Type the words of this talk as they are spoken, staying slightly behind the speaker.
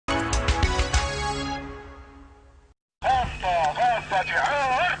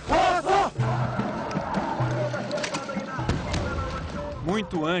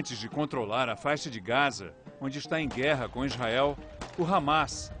Muito antes de controlar a faixa de Gaza, onde está em guerra com Israel, o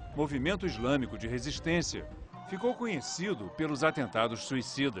Hamas, movimento islâmico de resistência, ficou conhecido pelos atentados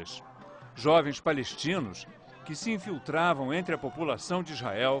suicidas. Jovens palestinos que se infiltravam entre a população de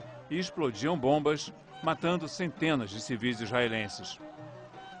Israel e explodiam bombas, matando centenas de civis israelenses.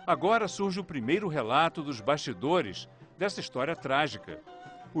 Agora surge o primeiro relato dos bastidores dessa história trágica.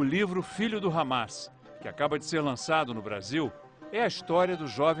 O livro Filho do Hamas, que acaba de ser lançado no Brasil, é a história do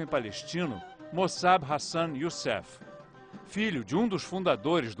jovem palestino Mosab Hassan Yousef, filho de um dos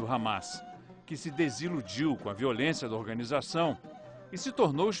fundadores do Hamas, que se desiludiu com a violência da organização e se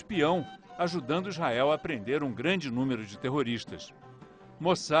tornou espião, ajudando Israel a prender um grande número de terroristas.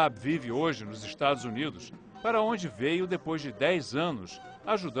 Mosab vive hoje nos Estados Unidos, para onde veio depois de 10 anos,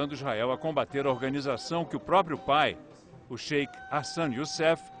 ajudando Israel a combater a organização que o próprio pai, o Sheikh Hassan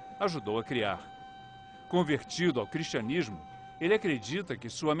Youssef, ajudou a criar. Convertido ao cristianismo, ele acredita que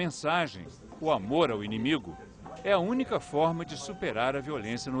sua mensagem, o amor ao inimigo, é a única forma de superar a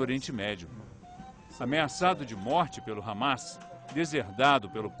violência no Oriente Médio. Ameaçado de morte pelo Hamas, deserdado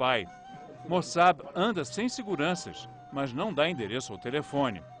pelo pai, Mosab anda sem seguranças, mas não dá endereço ao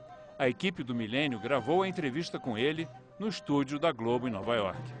telefone. A equipe do Milênio gravou a entrevista com ele no estúdio da Globo em Nova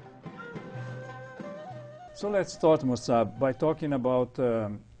York. So let's start, Mosab, by talking about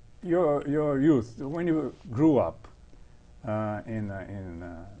your youth. When you grew up in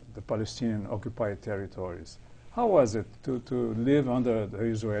the Palestinian occupied territories, how was it to live under the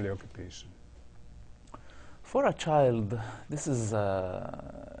Israeli occupation? For a child, this is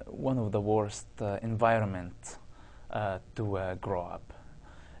one of the worst environments to grow up.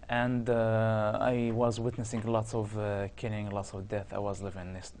 And I was witnessing lots of killing, lots of death. I was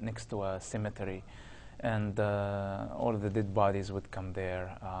living next to a cemetery, and all the dead bodies would come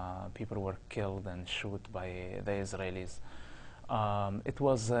there. People were killed and shot by the Israelis. It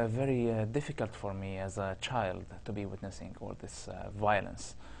was very difficult for me as a child to be witnessing all this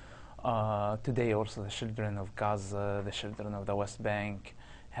violence. Today also the children of Gaza, the children of the West Bank,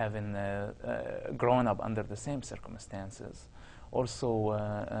 having grown up under the same circumstances. Also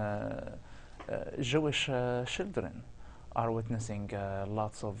Jewish children are witnessing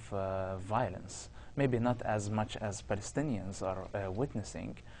lots of violence. Maybe not as much as Palestinians are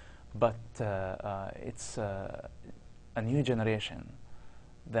witnessing, but it's a new generation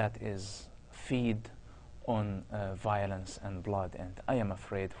that is fed on violence and blood, and I am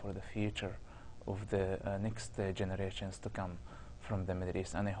afraid for the future of the next generations to come from the Middle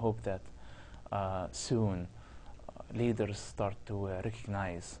East. And I hope that soon leaders start to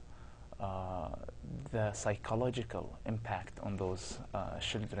recognize the psychological impact on those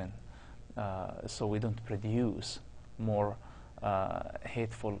children, so we don't produce more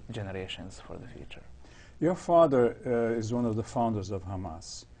hateful generations for the future. Your father is one of the founders of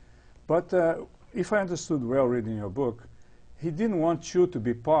Hamas, but if I understood well reading your book, he didn't want you to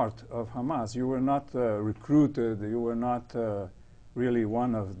be part of Hamas. You were not recruited, you were not really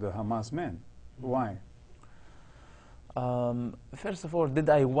one of the Hamas men. Why? First of all, did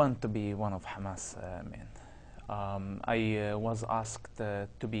I want to be one of Hamas men? I was asked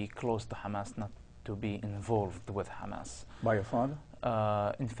to be close to Hamas, not to be involved with Hamas. By your father?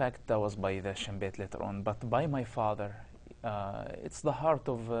 In fact, that was by the Shin Bet later on, but by my father. It's the heart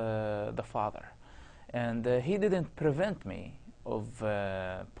of the father. And he didn't prevent me of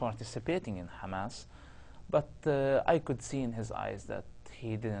participating in Hamas, but I could see in his eyes that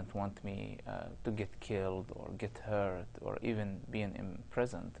he didn't want me to get killed or get hurt or even being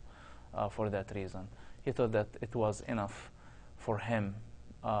imprisoned for that reason. He thought that it was enough for him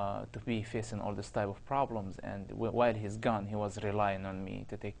to be facing all this type of problems, and while he's gone, he was relying on me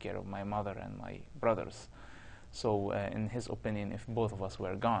to take care of my mother and my brothers. So in his opinion, if both of us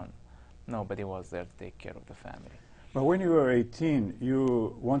were gone, nobody was there to take care of the family. But when you were 18,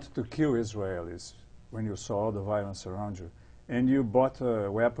 you wanted to kill Israelis when you saw all the violence around you. And you bought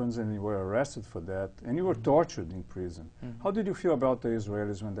weapons and you were arrested for that, and you were tortured in prison. How did you feel about the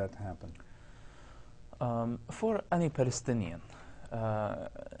Israelis when that happened? For any Palestinian,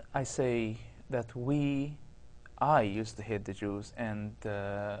 I say that I used to hate the Jews, and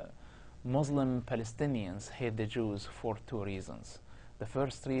Muslim Palestinians hate the Jews for two reasons. The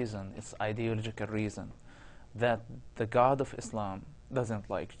first reason is ideological reason, that the God of Islam doesn't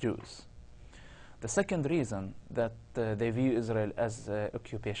like Jews. The second reason, that they view Israel as an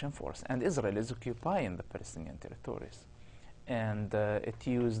occupation force, and Israel is occupying the Palestinian territories. And it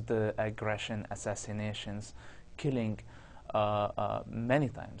used aggression, assassinations, killing many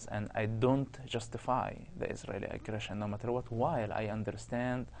times, and I don't justify the Israeli aggression no matter what, while I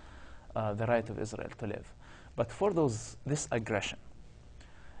understand the right of Israel to live. But for this aggression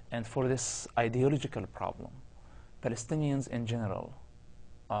and for this ideological problem, Palestinians in general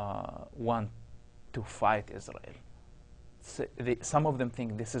want to fight Israel. So some of them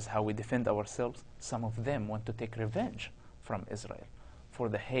think this is how we defend ourselves. Some of them want to take revenge from Israel for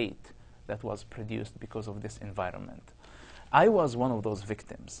the hate that was produced because of this environment. I was one of those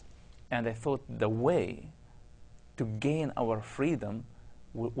victims, and I thought the way to gain our freedom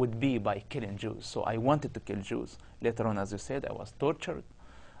would be by killing Jews. So I wanted to kill Jews. Later on, as you said, I was tortured.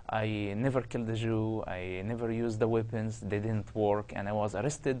 I never killed a Jew. I never used the weapons. They didn't work, and I was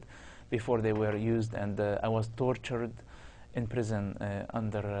arrested before they were used, and I was tortured in prison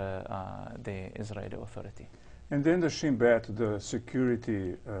under the Israeli authority. And then the Shin Bet, the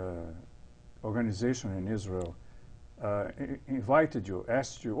security organization in Israel, invited you,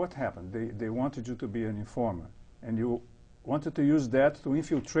 asked you, what happened? They wanted you to be an informer, and you wanted to use that to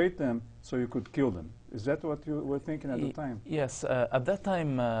infiltrate them so you could kill them. Is that what you were thinking at the time? Yes. At that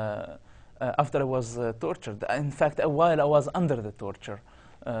time, after I was tortured, in fact, while I was under the torture,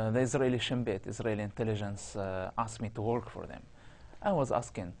 the Israeli Shin Bet, Israeli intelligence, asked me to work for them. I was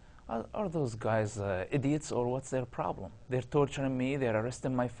asking, are those guys idiots, or what's their problem? They're torturing me, they're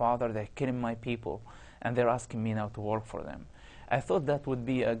arresting my father, they're killing my people, and they're asking me now to work for them. I thought that would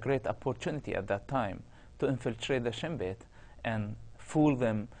be a great opportunity at that time to infiltrate the Shin Bet and fool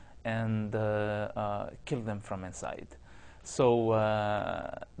them and kill them from inside. So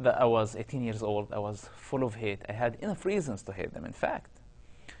I was 18 years old, I was full of hate. I had enough reasons to hate them, in fact.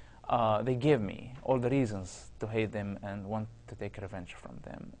 They gave me all the reasons to hate them and want to take revenge from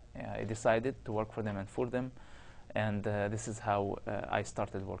them. I decided to work for them and for them, and this is how I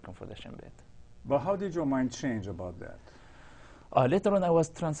started working for the Shin Bet. But how did your mind change about that? Later on, I was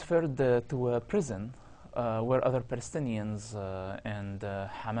transferred to a prison where other Palestinians and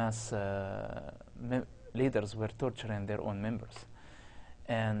Hamas leaders were torturing their own members.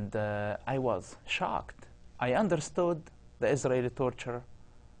 And I was shocked. I understood the Israeli torture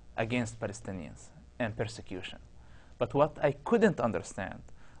against Palestinians and persecution. But what I couldn't understand,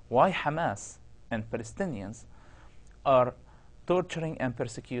 why Hamas and Palestinians are torturing and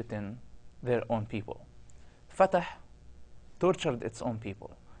persecuting their own people. Fatah tortured its own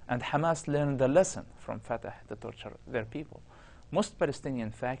people, and Hamas learned the lesson from Fatah to torture their people. Most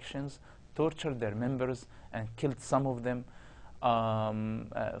Palestinian factions tortured their members and killed some of them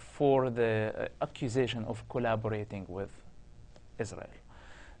for the accusation of collaborating with Israel.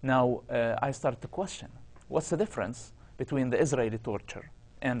 Now, I started to question, what's the difference between the Israeli torture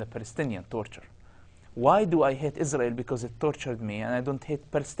and the Palestinian torture? Why do I hate Israel because it tortured me, and I don't hate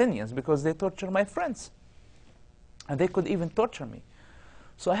Palestinians because they torture my friends? And they could even torture me.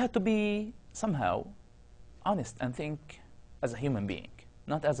 So I had to be somehow honest and think as a human being,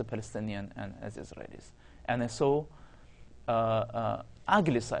 not as a Palestinian and as Israelis. And I saw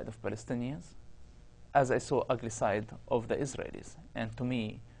ugly side of Palestinians as I saw ugly side of the Israelis. And to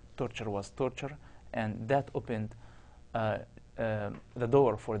me, torture was torture, and that opened the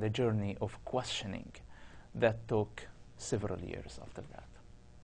door for the journey of questioning that took several years after that.